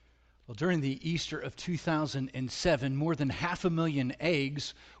Well, during the Easter of 2007, more than 500,000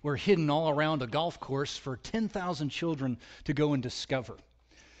 eggs were hidden all around a golf course for 10,000 children to go and discover.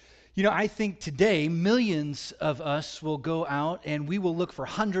 You know, I think today millions of us will go out and we will look for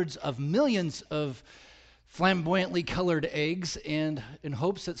hundreds of millions of flamboyantly colored eggs and in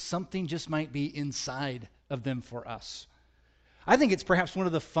hopes that something just might be inside of them for us. I think it's perhaps one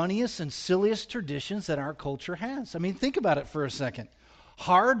of the funniest and silliest traditions that our culture has. I mean, think about it for a second.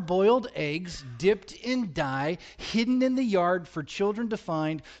 Hard-boiled eggs dipped in dye, hidden in the yard for children to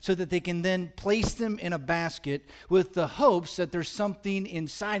find so that they can then place them in a basket with the hopes that there's something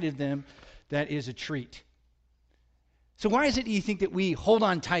inside of them that is a treat. So why is it, do you think, that we hold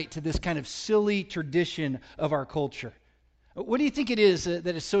on tight to this kind of silly tradition of our culture? What do you think it is that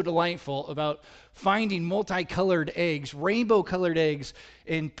is so delightful about finding multicolored eggs, rainbow-colored eggs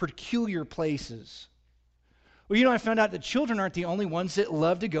in peculiar places? Well, you know, I found out that children aren't the only ones that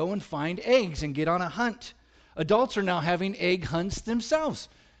love to go and find eggs and get on a hunt. Adults are now having egg hunts themselves.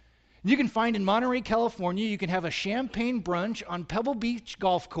 You can find in Monterey, California, you can have a champagne brunch on Pebble Beach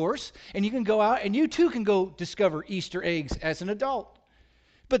Golf Course, and you can go out and you too can go discover Easter eggs as an adult.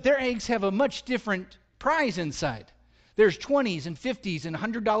 But their eggs have a much different prize inside. There's 20s and 50s and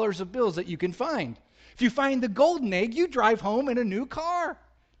 $100 of bills that you can find. If you find the golden egg, you drive home in a new car.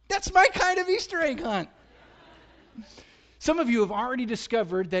 That's my kind of Easter egg hunt. Some of you have already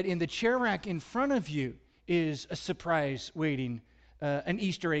discovered that in the chair rack in front of you is a surprise waiting, an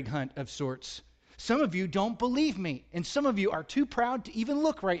Easter egg hunt of sorts. Some of you don't believe me, and some of you are too proud to even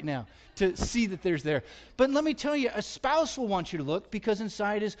look right now to see that there's there. But let me tell you, a spouse will want you to look because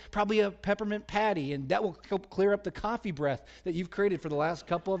inside is probably a peppermint patty, and that will help clear up the coffee breath that you've created for the last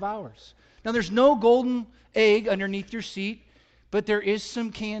couple of hours. Now, there's no golden egg underneath your seat, but there is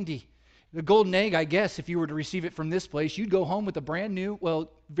some candy. The golden egg, I guess, if you were to receive it from this place, you'd go home with a brand new,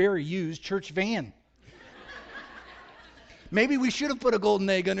 well, very used church van. Maybe we should have put a golden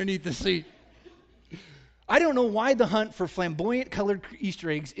egg underneath the seat. I don't know why the hunt for flamboyant colored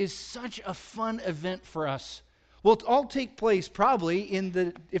Easter eggs is such a fun event for us. Well, it'll all take place probably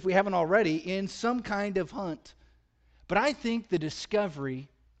if we haven't already, in some kind of hunt. But I think the discovery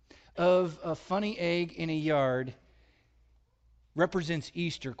of a funny egg in a yard represents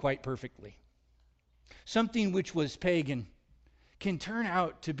Easter quite perfectly. Something which was pagan can turn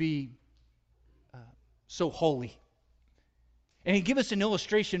out to be so holy. And he gives us an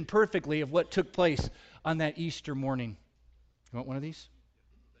illustration perfectly of what took place on that Easter morning. You want one of these?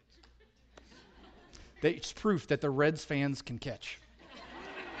 It's proof that the Reds fans can catch.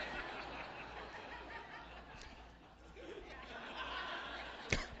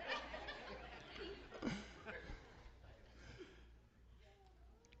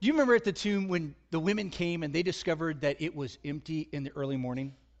 Do you remember at the tomb when the women came and they discovered that it was empty in the early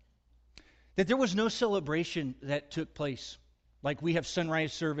morning? That there was no celebration that took place. Like we have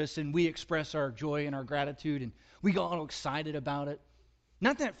sunrise service and we express our joy and our gratitude and we got all excited about it.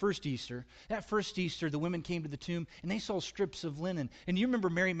 Not that first Easter. That first Easter, the women came to the tomb and they saw strips of linen. And you remember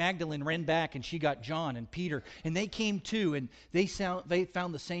Mary Magdalene ran back and she got John and Peter. And they came too and they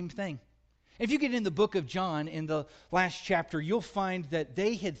found the same thing. If you get in the book of John, in the last chapter, you'll find that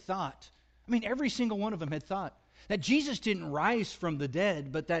they had thought, every single one of them had thought, that Jesus didn't rise from the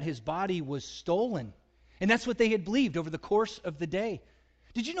dead, but that his body was stolen. And that's what they had believed over the course of the day.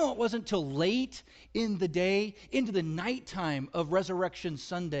 Did you know it wasn't till late in the day, into the nighttime of Resurrection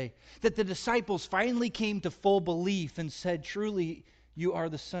Sunday, that the disciples finally came to full belief and said, truly, you are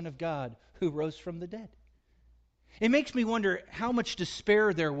the Son of God who rose from the dead? It makes me wonder how much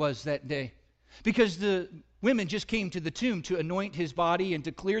despair there was that day. Because the women just came to the tomb to anoint his body and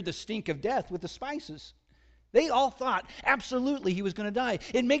to clear the stink of death with the spices. They all thought absolutely he was going to die.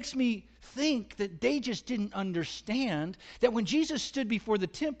 It makes me think that they just didn't understand that when Jesus stood before the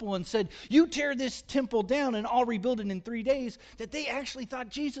temple and said, you tear this temple down and I'll rebuild it in 3 days, that they actually thought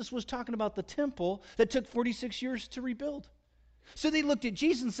Jesus was talking about the temple that took 46 years to rebuild. So they looked at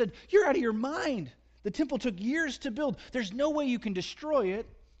Jesus and said, you're out of your mind. The temple took years to build. There's no way you can destroy it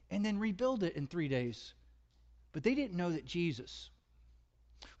and then rebuild it in 3 days. But they didn't know that Jesus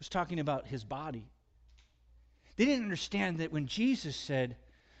was talking about his body. They didn't understand that when Jesus said,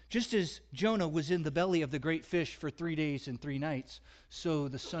 just as Jonah was in the belly of the great fish for 3 days and 3 nights, so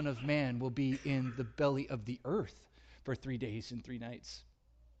the Son of Man will be in the belly of the earth for 3 days and 3 nights.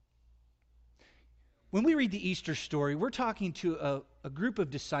 When we read the Easter story, we're talking to a group of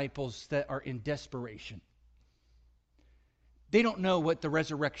disciples that are in desperation. They don't know what the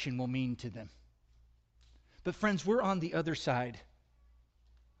resurrection will mean to them. But friends, we're on the other side.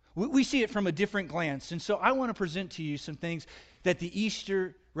 We see it from a different glance. And so I want to present to you some things that the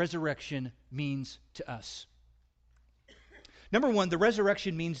Easter resurrection means to us. Number one, the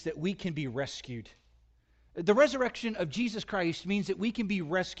resurrection means that we can be rescued. The resurrection of Jesus Christ means that we can be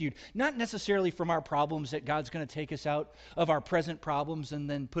rescued, not necessarily from our problems, that God's going to take us out of our present problems and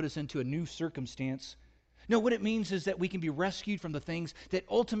then put us into a new circumstance. No, what it means is that we can be rescued from the things that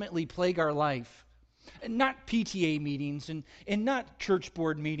ultimately plague our life. And not PTA meetings and not church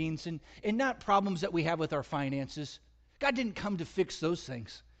board meetings and not problems that we have with our finances. God didn't come to fix those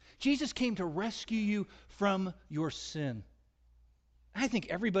things. Jesus came to rescue you from your sin. I think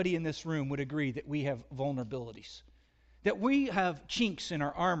everybody in this room would agree that we have vulnerabilities, that we have chinks in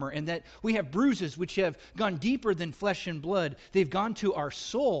our armor, and that we have bruises which have gone deeper than flesh and blood. They've gone to our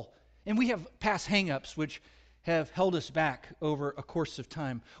soul, and we have past hang-ups which have held us back over a course of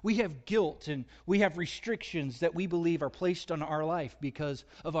time. We have guilt and we have restrictions that we believe are placed on our life because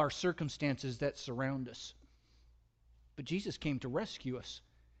of our circumstances that surround us. But Jesus came to rescue us,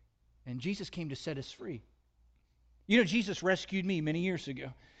 and Jesus came to set us free. You know, Jesus rescued me many years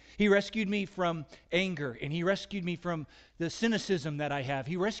ago. He rescued me from anger, and He rescued me from the cynicism that I have.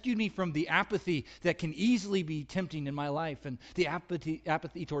 He rescued me from the apathy that can easily be tempting in my life, and the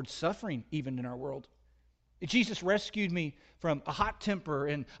apathy towards suffering even in our world. Jesus rescued me from a hot temper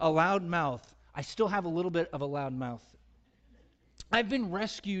and a loud mouth. I still have a little bit of a loud mouth. I've been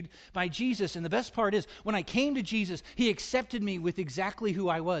rescued by Jesus, and the best part is, when I came to Jesus, He accepted me with exactly who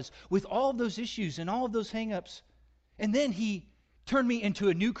I was, with all of those issues and all of those hang-ups. And then He turned me into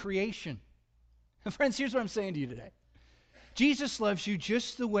a new creation. And friends, here's what I'm saying to you today. Jesus loves you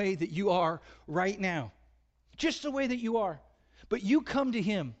just the way that you are right now. Just the way that you are. But you come to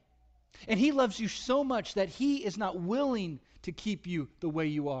Him, and He loves you so much that He is not willing to keep you the way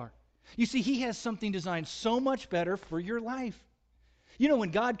you are. You see, He has something designed so much better for your life. You know,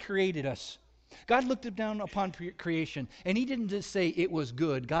 when God created us, God looked down upon creation, and He didn't just say it was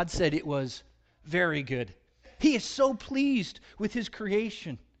good. God said it was very good. He is so pleased with His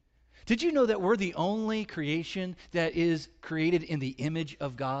creation. Did you know that we're the only creation that is created in the image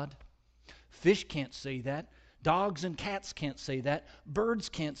of God? Fish can't say that. Dogs and cats can't say that. Birds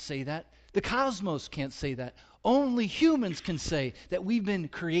can't say that. The cosmos can't say that. Only humans can say that we've been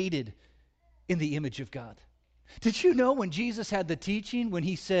created in the image of God. Did you know when Jesus had the teaching, when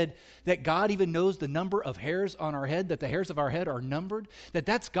He said that God even knows the number of hairs on our head, that the hairs of our head are numbered,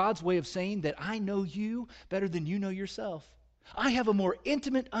 that's God's way of saying that I know you better than you know yourself. I have a more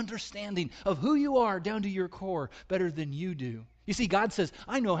intimate understanding of who you are down to your core better than you do. You see, God says,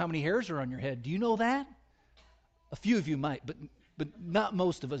 I know how many hairs are on your head. Do you know that? A few of you might, but not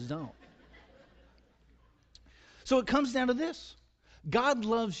most of us don't. So it comes down to this. God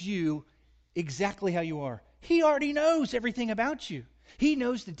loves you exactly how you are. He already knows everything about you. He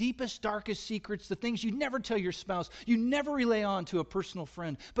knows the deepest, darkest secrets, the things you never tell your spouse, you never relay on to a personal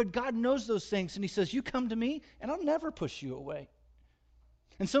friend. But God knows those things, and He says, you come to me, and I'll never push you away.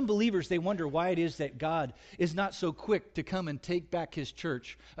 And some believers, they wonder why it is that God is not so quick to come and take back His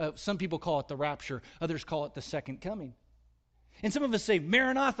church. Some people call it the rapture. Others call it the second coming. And some of us say,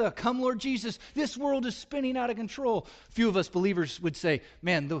 Maranatha, come Lord Jesus, this world is spinning out of control. Few of us believers would say,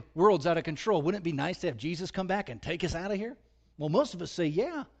 man, the world's out of control. Wouldn't it be nice to have Jesus come back and take us out of here? Well, most of us say,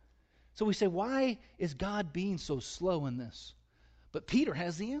 yeah. So we say, why is God being so slow in this? But Peter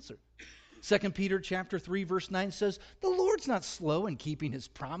has the answer. 2 Peter chapter 3, verse 9 says, the Lord's not slow in keeping His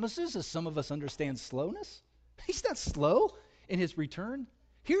promises, as some of us understand slowness. He's not slow in His return.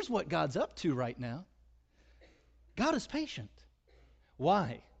 Here's what God's up to right now. God is patient.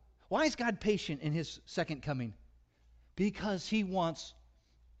 Why? Why is God patient in His second coming? Because He wants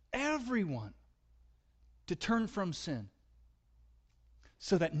everyone to turn from sin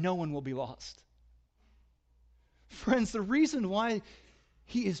so that no one will be lost. Friends, the reason why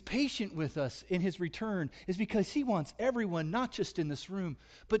He is patient with us in His return is because He wants everyone, not just in this room,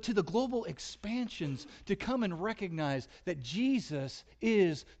 but to the global expansions, to come and recognize that Jesus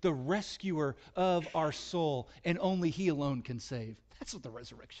is the rescuer of our soul, and only He alone can save. That's what the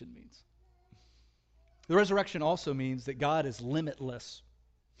resurrection means. The resurrection also means that God is limitless.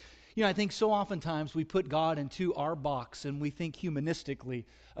 You know, I think so oftentimes we put God into our box and we think humanistically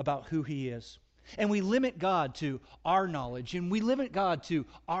about who He is. And we limit God to our knowledge, and we limit God to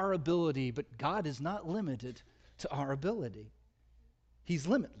our ability, but God is not limited to our ability. He's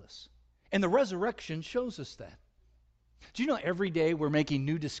limitless. And the resurrection shows us that. Do you know every day we're making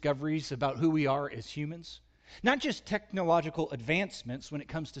new discoveries about who we are as humans? Not just technological advancements when it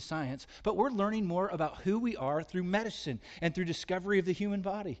comes to science, but we're learning more about who we are through medicine and through discovery of the human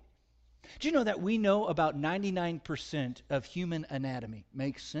body. Do you know that we know about 99% of human anatomy?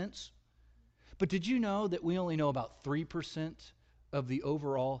 Makes sense? But did you know that we only know about 3% of the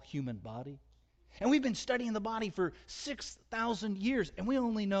overall human body? And we've been studying the body for 6,000 years, and we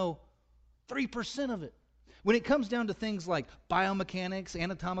only know 3% of it. When it comes down to things like biomechanics,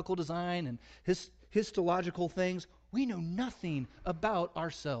 anatomical design, and histological things, we know nothing about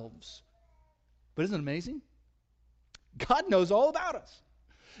ourselves. But isn't it amazing? God knows all about us.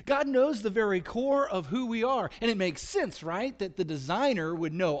 God knows the very core of who we are. And it makes sense, right, that the designer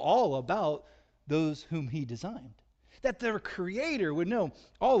would know all about those whom he designed. That their creator would know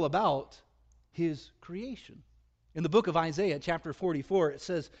all about his creation. In the book of Isaiah, chapter 44, it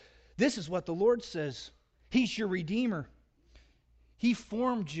says, this is what the Lord says. He's your Redeemer. He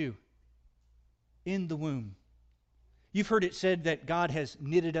formed you in the womb. You've heard it said that God has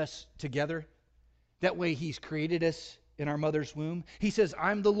knitted us together. That way He's created us in our mother's womb. He says,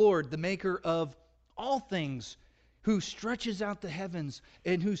 I'm the Lord, the maker of all things, who stretches out the heavens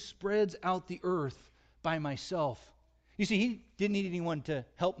and who spreads out the earth by myself. You see, He didn't need anyone to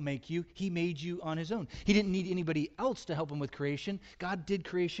help make you. He made you on His own. He didn't need anybody else to help Him with creation. God did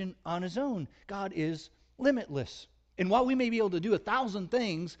creation on His own. God is limitless. And while we may be able to do 1,000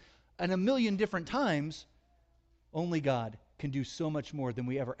 things and 1,000,000 different times, only God can do so much more than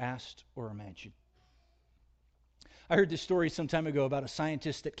we ever asked or imagined. I heard this story some time ago about a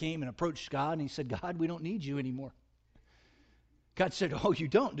scientist that came and approached God, and he said, God, we don't need you anymore. God said, oh, you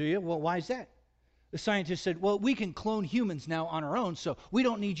don't, do you? Well, why is that? The scientist said, well, we can clone humans now on our own, so we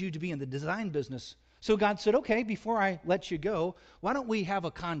don't need you to be in the design business. So God said, okay, before I let you go, why don't we have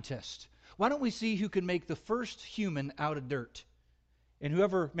a contest? Why don't we see who can make the first human out of dirt? And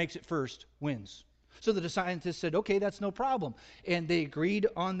whoever makes it first wins. So the scientist said, okay, that's no problem. And they agreed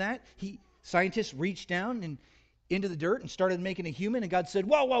on that. Scientists reached down and into the dirt and started making a human, and God said,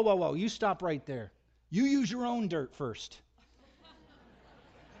 whoa, whoa, whoa, whoa, you stop right there. You use your own dirt first.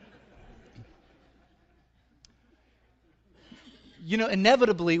 You know,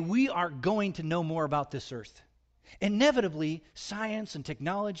 inevitably, we are going to know more about this earth. Inevitably, science and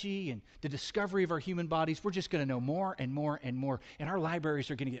technology and the discovery of our human bodies, we're just going to know more and more and more. And our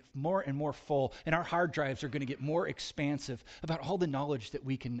libraries are going to get more and more full, and our hard drives are going to get more expansive about all the knowledge that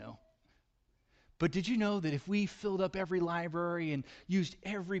we can know. But did you know that if we filled up every library and used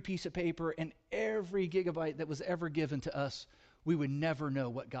every piece of paper and every gigabyte that was ever given to us, we would never know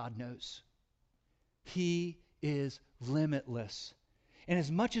what God knows? He is limitless. And as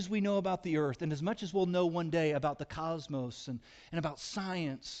much as we know about the earth, and as much as we'll know one day about the cosmos and about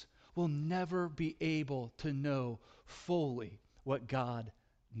science, we'll never be able to know fully what God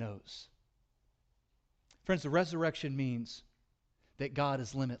knows. Friends, the resurrection means that God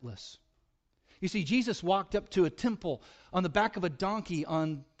is limitless. You see, Jesus walked up to a temple on the back of a donkey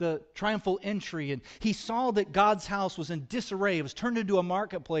on the triumphal entry, and he saw that God's house was in disarray. It was turned into a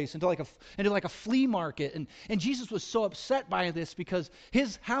marketplace, into like a flea market. And Jesus was so upset by this because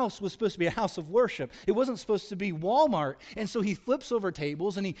his house was supposed to be a house of worship. It wasn't supposed to be Walmart. And so he flips over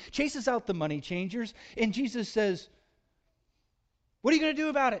tables and he chases out the money changers. And Jesus says, what are you going to do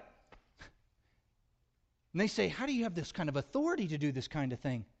about it? And they say, how do you have this kind of authority to do this kind of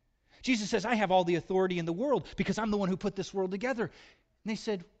thing? Jesus says, I have all the authority in the world because I'm the one who put this world together. And they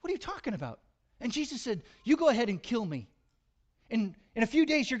said, what are you talking about? And Jesus said, you go ahead and kill me. And in a few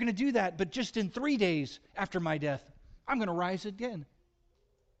days you're going to do that, but just in 3 days after my death, I'm going to rise again.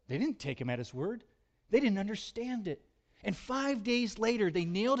 They didn't take him at his word. They didn't understand it. And 5 days later, they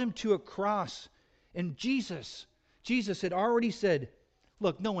nailed him to a cross. And Jesus had already said,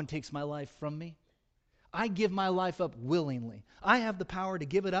 look, no one takes my life from me. I give my life up willingly. I have the power to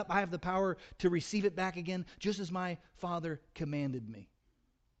give it up. I have the power to receive it back again, just as my Father commanded me.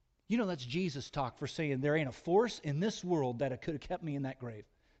 You know, that's Jesus talk for saying there ain't a force in this world that could have kept me in that grave.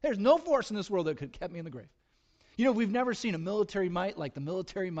 There's no force in this world that could have kept me in the grave. You know, we've never seen a military might like the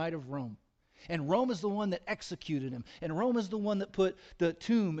military might of Rome. And Rome is the one that executed him. And Rome is the one that put the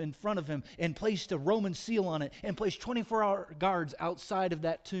tomb in front of him and placed a Roman seal on it and placed 24-hour guards outside of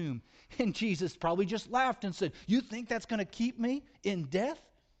that tomb. And Jesus probably just laughed and said, you think that's going to keep me in death?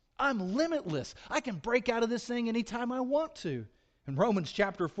 I'm limitless. I can break out of this thing anytime I want to. And Romans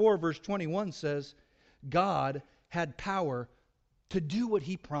chapter 4, verse 21 says, God had power to do what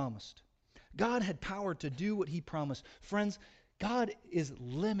He promised. God had power to do what He promised. Friends, God is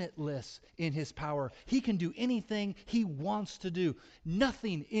limitless in His power. He can do anything He wants to do.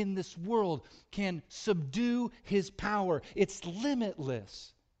 Nothing in this world can subdue His power. It's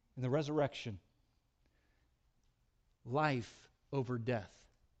limitless. In the resurrection, life over death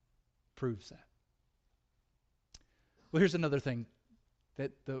proves that. Well, here's another thing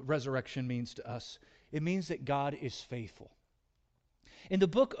that the resurrection means to us. It means that God is faithful. In the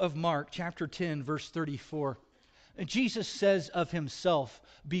book of Mark, chapter 10, verse 34, And Jesus says of himself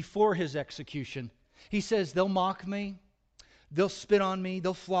before his execution, he says, they'll mock me, they'll spit on me,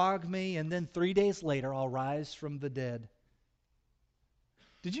 they'll flog me, and then 3 days later I'll rise from the dead.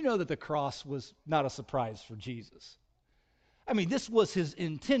 Did you know that the cross was not a surprise for Jesus? I mean, this was his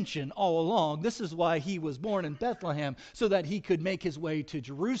intention all along. This is why he was born in Bethlehem, so that he could make his way to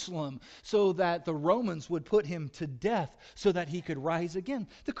Jerusalem, so that the Romans would put him to death, so that he could rise again.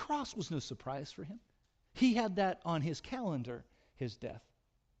 The cross was no surprise for him. He had that on his calendar, his death.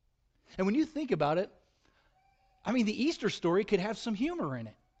 And when you think about it, I mean, the Easter story could have some humor in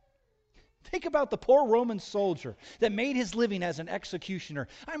it. Think about the poor Roman soldier that made his living as an executioner.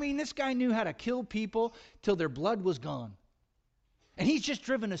 I mean, this guy knew how to kill people till their blood was gone. And he's just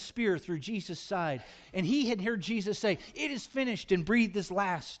driven a spear through Jesus' side. And he had heard Jesus say, "It is finished," and breathed his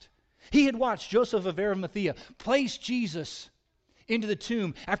last. He had watched Joseph of Arimathea place Jesus into the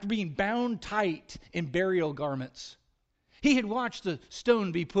tomb after being bound tight in burial garments. He had watched the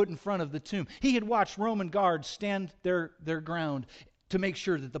stone be put in front of the tomb. He had watched Roman guards stand their ground to make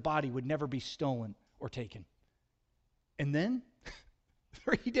sure that the body would never be stolen or taken. And then,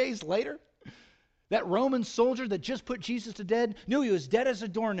 3 days later, that Roman soldier that just put Jesus to death knew he was dead as a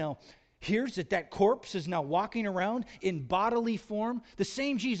doornail. Hears that corpse is now walking around in bodily form. The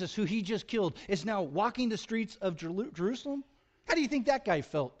same Jesus who he just killed is now walking the streets of Jerusalem. How do you think that guy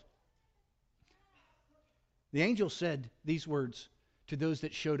felt? The angel said these words to those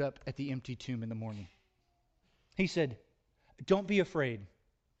that showed up at the empty tomb in the morning. He said, "Don't be afraid,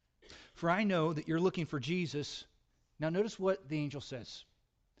 for I know that you're looking for Jesus." Now notice what the angel says.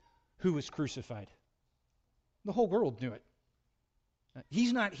 Who was crucified. The whole world knew it.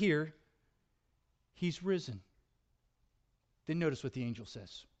 He's not here. He's risen. Then notice what the angel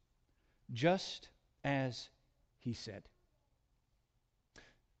says. Just as he said.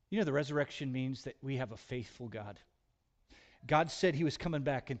 You know, the resurrection means that we have a faithful God. God said he was coming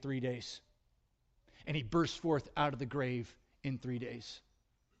back in 3 days. And he burst forth out of the grave in 3 days.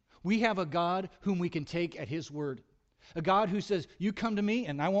 We have a God whom we can take at his word. A God who says, "You come to me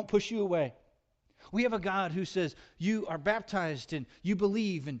and I won't push you away." We have a God who says, "You are baptized and you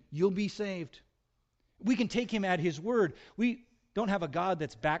believe and you'll be saved." We can take him at his word. We don't have a God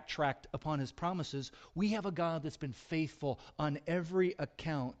that's backtracked upon his promises. We have a God that's been faithful on every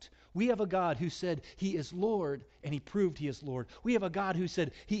account. We have a God who said he is Lord, and he proved he is Lord. We have a God who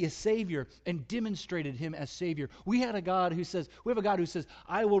said he is Savior and demonstrated him as Savior. We have a God who says,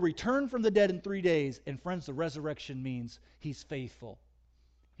 "I will return from the dead in 3 days." And friends, the resurrection means he's faithful.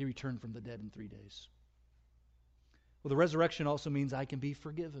 He returned from the dead in 3 days. Well, the resurrection also means I can be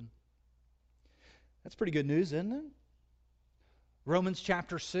forgiven. That's pretty good news, isn't it? Romans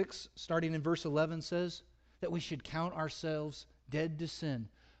chapter 6, starting in verse 11, says that we should count ourselves dead to sin,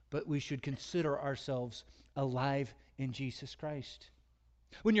 but we should consider ourselves alive in Jesus Christ.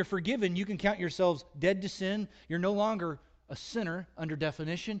 When you're forgiven, you can count yourselves dead to sin. You're no longer a sinner under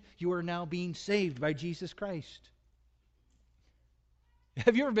definition. You are now being saved by Jesus Christ.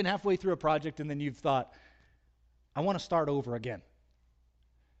 Have you ever been halfway through a project and then you've thought, "I want to start over again"?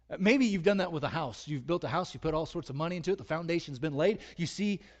 Maybe you've done that with a house. You've built a house, you put all sorts of money into it, the foundation's been laid. You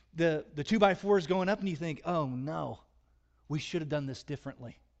see the 2x4s going up and you think, "Oh no, we should have done this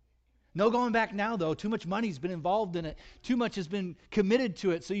differently." No going back now, though. Too much money's been involved in it. Too much has been committed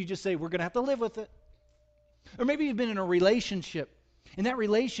to it. So you just say, "We're going to have to live with it." Or maybe you've been in a relationship, and that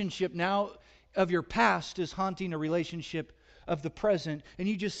relationship now of your past is haunting a relationship of the present. And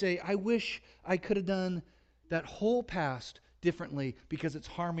you just say, "I wish I could have done that whole past differently because it's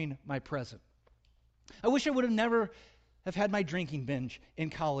harming my present. I wish I would have never have had my drinking binge in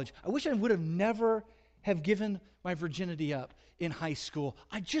college. I wish I would have never have given my virginity up in high school.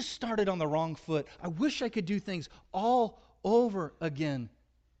 I just started on the wrong foot. I wish I could do things all over again."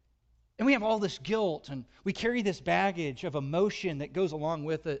 And we have all this guilt, and we carry this baggage of emotion that goes along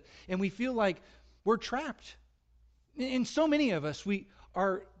with it, and we feel like we're trapped. In so many of us, we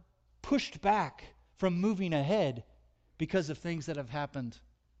are pushed back from moving ahead because of things that have happened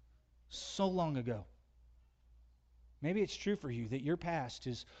so long ago. Maybe it's true for you that your past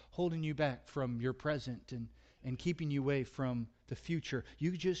is holding you back from your present and keeping you away from the future.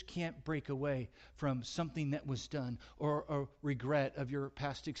 You just can't break away from something that was done or a regret of your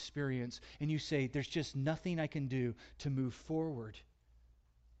past experience. And you say, "There's just nothing I can do to move forward."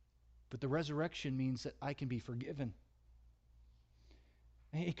 But the resurrection means that I can be forgiven.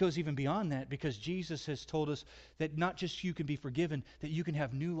 It goes even beyond that, because Jesus has told us that not just you can be forgiven, that you can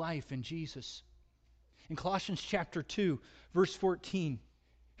have new life in Jesus. In Colossians chapter 2, verse 14,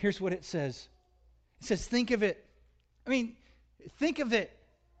 here's what it says. It says, think of it. Think of it.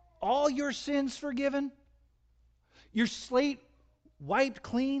 All your sins forgiven. your slate wiped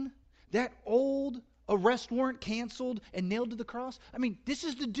clean, that old arrest warrant canceled and nailed to the cross. I mean, this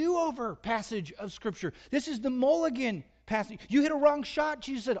is the do-over passage of Scripture. This is the mulligan passage. You hit a wrong shot,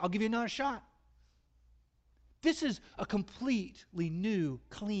 Jesus said, I'll give you another shot. This is a completely new,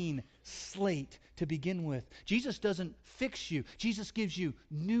 clean slate to begin with. Jesus doesn't fix you. Jesus gives you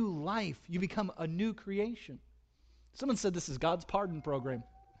new life. You become a new creation. Someone said this is God's pardon program.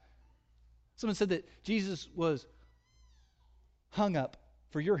 Someone said that Jesus was hung up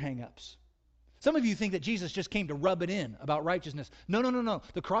for your hang-ups. Some of you think that Jesus just came to rub it in about righteousness. No.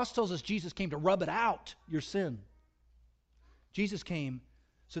 The cross tells us Jesus came to rub it out, your sin. Jesus came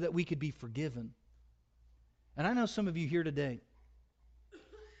so that we could be forgiven. And I know some of you here today,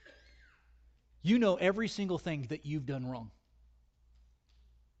 you know every single thing that you've done wrong.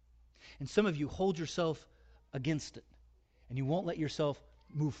 And some of you hold yourself against it, and you won't let yourself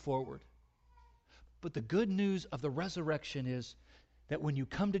move forward. But the good news of the resurrection is that when you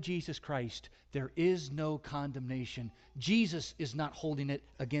come to Jesus Christ, there is no condemnation. Jesus is not holding it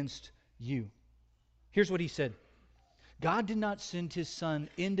against you. Here's what he said. God did not send his Son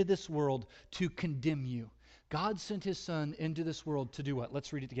into this world to condemn you. God sent his Son into this world to do what?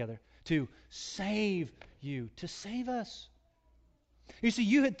 Let's read it together. To save you, to save us. You see,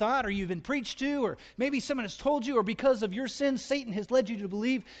 you had thought, or you've been preached to, or maybe someone has told you, or because of your sins, Satan has led you to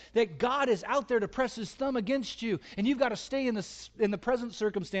believe that God is out there to press his thumb against you, and you've got to stay in the present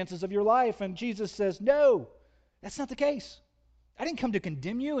circumstances of your life. And Jesus says, no, that's not the case. I didn't come to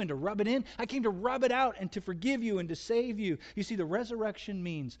condemn you and to rub it in. I came to rub it out and to forgive you and to save you. You see, the resurrection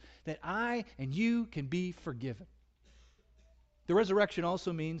means that I and you can be forgiven. The resurrection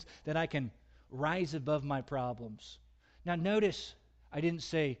also means that I can rise above my problems. Now notice, I didn't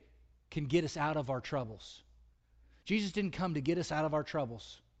say can get us out of our troubles. Jesus didn't come to get us out of our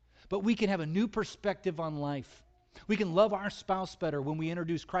troubles. But we can have a new perspective on life. We can love our spouse better when we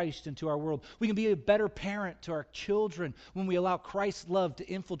introduce Christ into our world. We can be a better parent to our children when we allow Christ's love to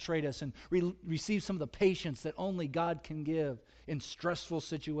infiltrate us and receive some of the patience that only God can give in stressful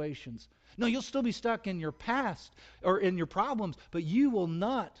situations. No, you'll still be stuck in your past or in your problems, but you will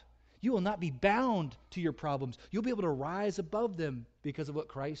not be bound to your problems. You'll be able to rise above them because of what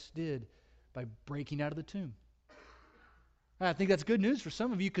Christ did by breaking out of the tomb. I think that's good news for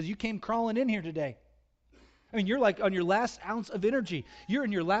some of you because you came crawling in here today. I mean, you're like on your last ounce of energy. You're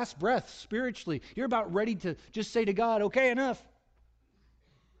in your last breath spiritually. You're about ready to just say to God, okay, enough.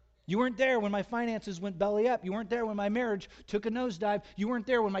 You weren't there when my finances went belly up. You weren't there when my marriage took a nosedive. You weren't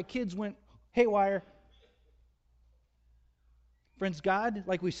there when my kids went haywire. Friends, God,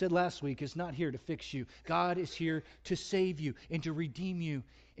 like we said last week, is not here to fix you. God is here to save you and to redeem you.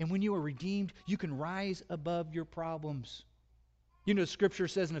 And when you are redeemed, you can rise above your problems. You know, Scripture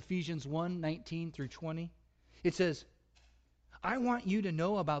says in Ephesians 1:19 through 20, it says, I want you to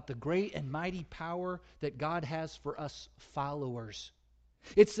know about the great and mighty power that God has for us followers.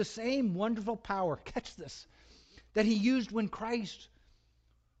 It's the same wonderful power, catch this, that he used when Christ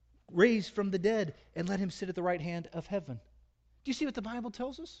raised from the dead and let him sit at the right hand of heaven. Do you see what the Bible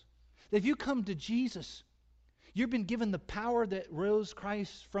tells us? That if you come to Jesus, you've been given the power that rose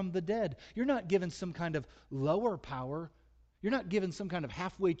Christ from the dead. You're not given some kind of lower power. You're not given some kind of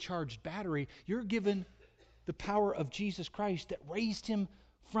halfway charged battery. You're given the power of Jesus Christ that raised him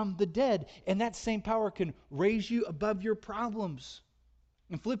from the dead. And that same power can raise you above your problems.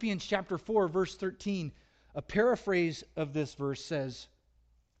 In Philippians chapter 4, verse 13, a paraphrase of this verse says,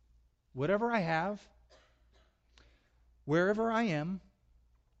 whatever I have, wherever I am,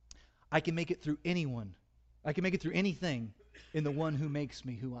 I can make it through anyone. I can make it through anything in the one who makes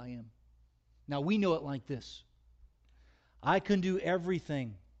me who I am. Now we know it like this. I can do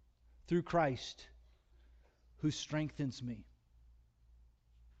everything through Christ who strengthens me.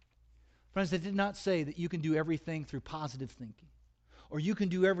 Friends, that did not say that you can do everything through positive thinking. Or you can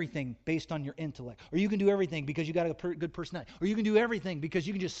do everything based on your intellect. Or you can do everything because you got a good personality. Or you can do everything because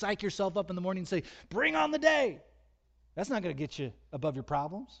you can just psych yourself up in the morning and say, bring on the day. That's not going to get you above your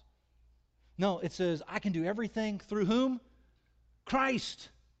problems. No, it says, I can do everything through whom? Christ,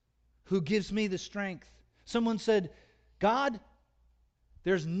 who gives me the strength. Someone said, God,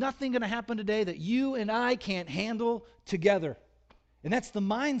 there's nothing going to happen today that you and I can't handle together. And that's the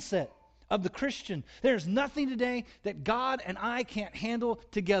mindset of the Christian. There's nothing today that God and I can't handle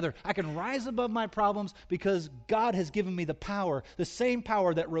together. I can rise above my problems because God has given me the power, the same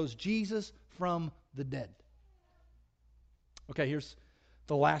power that rose Jesus from the dead. Okay, here's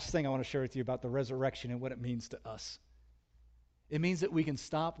the last thing I want to share with you about the resurrection and what it means to us. It means that we can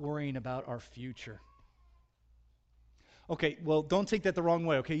stop worrying about our future. Okay, well, don't take that the wrong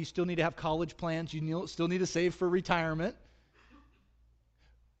way, okay? You still need to have college plans. Still need to save for retirement.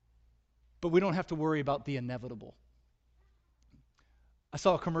 But we don't have to worry about the inevitable. I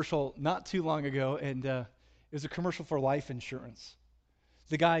saw a commercial not too long ago, and it was a commercial for life insurance.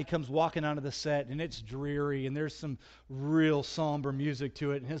 The guy comes walking onto the set, and it's dreary, and there's some real somber music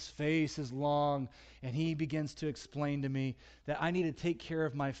to it, and his face is long, and he begins to explain to me that I need to take care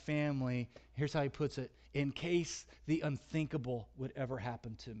of my family. Here's how he puts it: in case the unthinkable would ever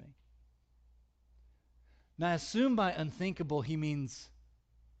happen to me. Now, I assume by unthinkable he means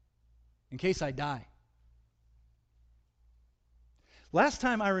in case I die. Last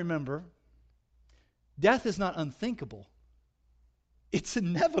time I remember, death is not unthinkable. It's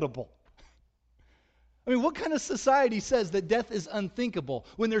inevitable. I mean, what kind of society says that death is unthinkable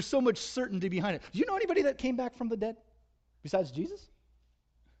when there's so much certainty behind it? Do you know anybody that came back from the dead besides Jesus?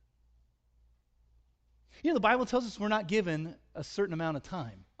 You know, the Bible tells us we're not given a certain amount of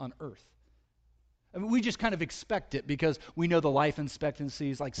time on earth. I mean, we just kind of expect it because we know the life expectancy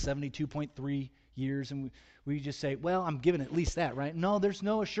is like 72.3 years, and we just say, well, I'm given at least that, right? No, there's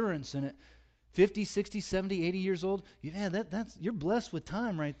no assurance in it. 50, 60, 70, 80 years old, yeah, that's you're blessed with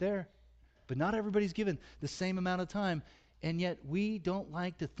time right there. But not everybody's given the same amount of time. And yet we don't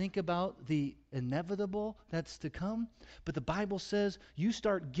like to think about the inevitable that's to come. But the Bible says you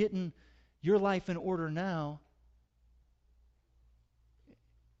start getting your life in order now,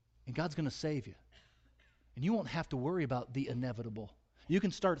 and God's going to save you. And you won't have to worry about the inevitable. You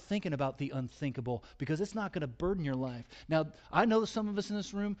can start thinking about the unthinkable because it's not going to burden your life. Now, I know some of us in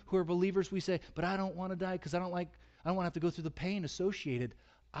this room who are believers, we say, but I don't want to die because I don't want to have to go through the pain associated.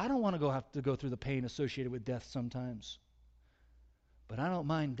 I don't want to have to go through the pain associated with death sometimes. But I don't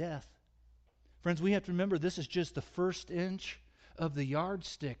mind death. Friends, we have to remember this is just the first inch of the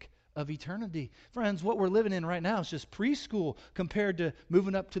yardstick of eternity. Friends, what we're living in right now is just preschool compared to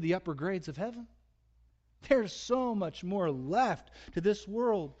moving up to the upper grades of heaven. There's so much more left to this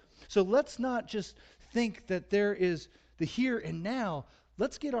world. So let's not just think that there is the here and now.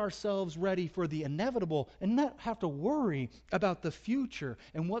 Let's get ourselves ready for the inevitable and not have to worry about the future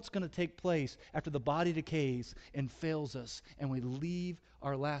and what's going to take place after the body decays and fails us and we leave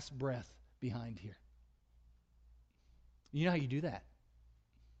our last breath behind here. You know how you do that?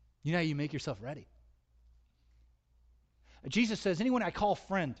 You know how you make yourself ready? Jesus says, anyone I call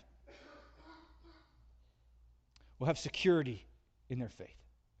friend will have security in their faith.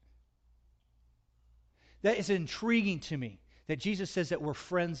 That is intriguing to me, that Jesus says that we're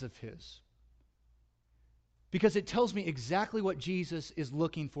friends of His. Because it tells me exactly what Jesus is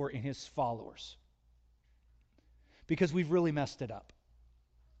looking for in His followers. Because we've really messed it up.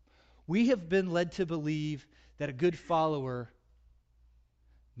 We have been led to believe that a good follower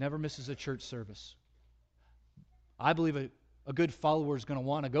never misses a church service. I believe a good follower is going to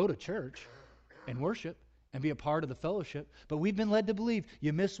want to go to church and worship and be a part of the fellowship. But we've been led to believe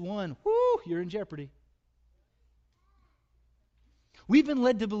you miss one, you're in jeopardy. We've been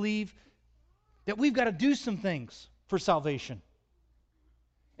led to believe that we've got to do some things for salvation.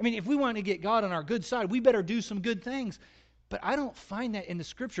 I mean, if we want to get God on our good side, we better do some good things. But I don't find that in the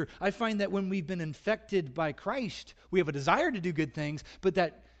Scripture. I find that when we've been infected by Christ, we have a desire to do good things, but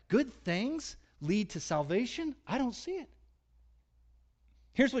that good things lead to salvation, I don't see it.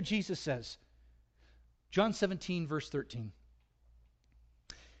 Here's what Jesus says. John 17, verse 13.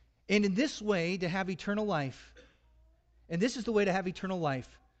 And in this way to have eternal life, and this is the way to have eternal life,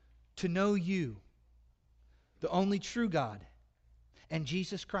 to know you, the only true God, and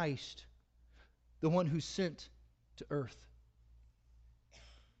Jesus Christ, the one who's sent to earth.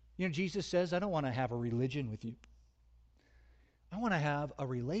 You know, Jesus says, I don't want to have a religion with you. I want to have a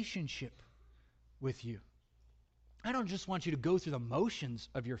relationship with you. I don't just want you to go through the motions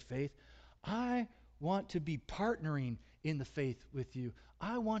of your faith. I want to be partnering in the faith with you.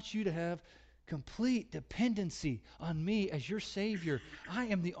 I want you to have complete dependency on me as your Savior. I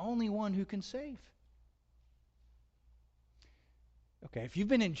am the only one who can save. Okay, if you've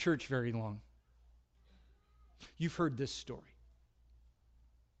been in church very long, you've heard this story.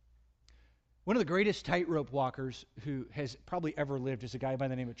 One of the greatest tightrope walkers who has probably ever lived is a guy by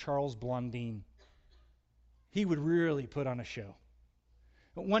the name of Charles Blondin. He would really put on a show.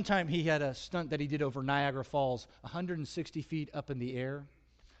 One time he had a stunt that he did over Niagara Falls, 160 feet up in the air,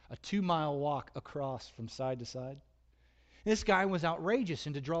 a 2-mile walk across from side to side. This guy was outrageous,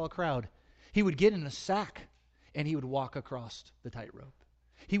 and to draw a crowd, he would get in a sack and he would walk across the tightrope.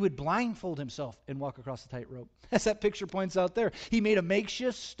 He would blindfold himself and walk across the tightrope. As that picture points out there, he made a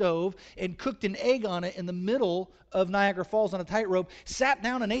makeshift stove and cooked an egg on it in the middle of Niagara Falls on a tightrope, sat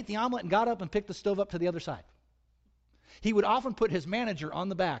down and ate the omelet and got up and picked the stove up to the other side. He would often put his manager on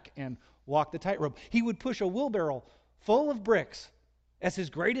the back and walk the tightrope. He would push a wheelbarrow full of bricks as his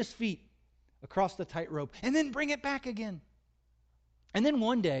greatest feat across the tightrope and then bring it back again. And then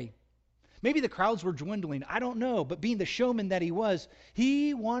one day, maybe the crowds were dwindling, I don't know, but being the showman that he was,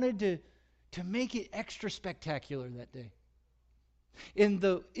 he wanted to make it extra spectacular that day. In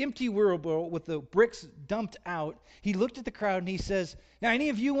the empty wheelbarrow with the bricks dumped out, he looked at the crowd and he says, "Now, any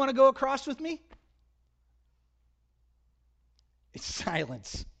of you want to go across with me?" It's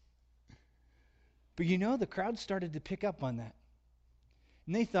silence. But the crowd started to pick up on that.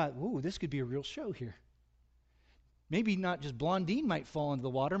 And they thought, "Ooh, this could be a real show here. Maybe not just Blondine might fall into the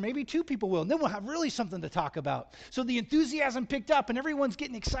water. Maybe two people will. And then we'll have really something to talk about." So the enthusiasm picked up and everyone's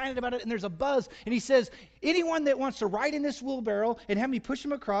getting excited about it and there's a buzz. And he says, "Anyone that wants to ride in this wheelbarrow and have me push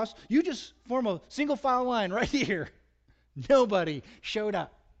him across, you just form a single file line right here." Nobody showed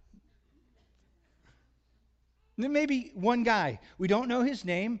up. And then maybe one guy, we don't know his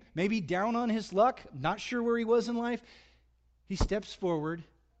name, maybe down on his luck, not sure where he was in life. He steps forward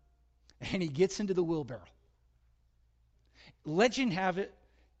and he gets into the wheelbarrow. Legend have it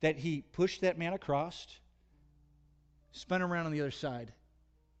that he pushed that man across, spun around on the other side,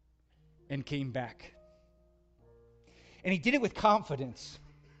 and came back. And he did it with confidence.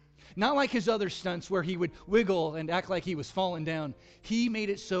 Not like his other stunts where he would wiggle and act like he was falling down. He made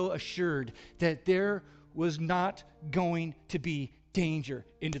it so assured that there was not going to be danger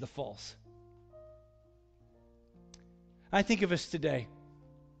into the falls. I think of us today,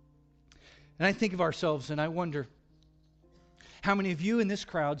 and I think of ourselves, and I wonder, how many of you in this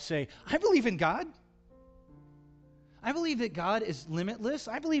crowd say, "I believe in God. I believe that God is limitless.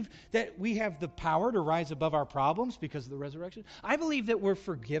 I believe that we have the power to rise above our problems because of the resurrection. I believe that we're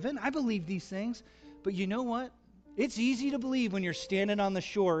forgiven. I believe these things." But you know what? It's easy to believe when you're standing on the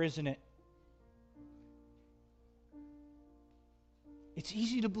shore, isn't it? It's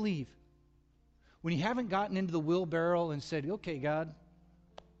easy to believe when you haven't gotten into the wheelbarrow and said, "Okay, God,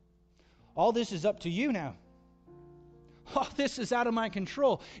 all this is up to you now. All this is out of my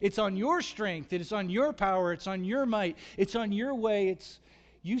control. It's on your strength. It's on your power. It's on your might. It's on your way.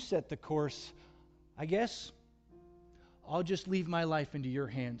 You set the course. I guess I'll just leave my life into your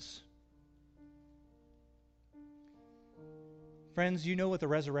hands." Friends, you know what the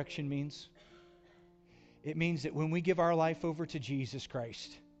resurrection means? It means that when we give our life over to Jesus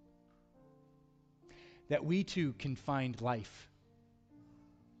Christ, that we too can find life.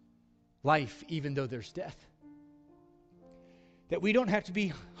 Life even though there's death. That we don't have to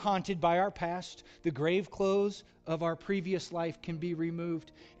be haunted by our past. The grave clothes of our previous life can be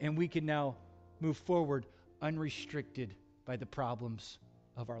removed, and we can now move forward unrestricted by the problems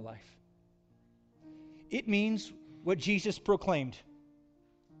of our life. It means what Jesus proclaimed,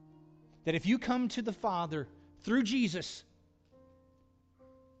 that if you come to the Father through Jesus,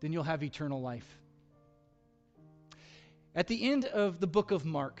 then you'll have eternal life. At the end of the book of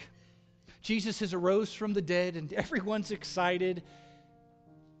Mark, Jesus has arose from the dead and everyone's excited.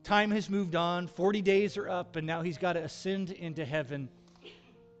 Time has moved on. 40 days are up and now he's got to ascend into heaven.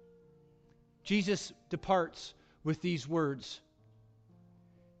 Jesus departs with these words.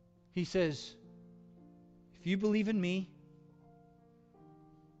 He says, "If you believe in me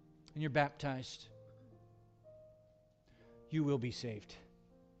and you're baptized, you will be saved."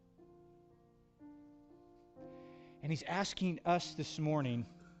 And he's asking us this morning,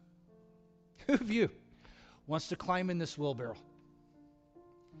 who of you wants to climb in this wheelbarrow?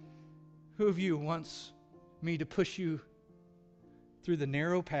 Who of you wants me to push you through the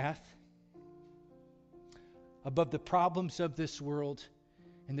narrow path above the problems of this world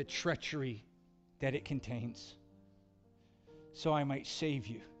and the treachery that it contains, so I might save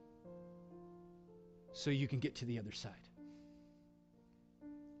you, so you can get to the other side?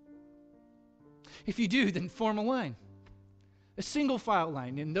 If you do, then form a line. A single file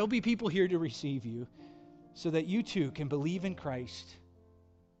line, and there'll be people here to receive you so that you too can believe in Christ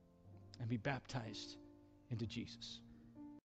and be baptized into Jesus.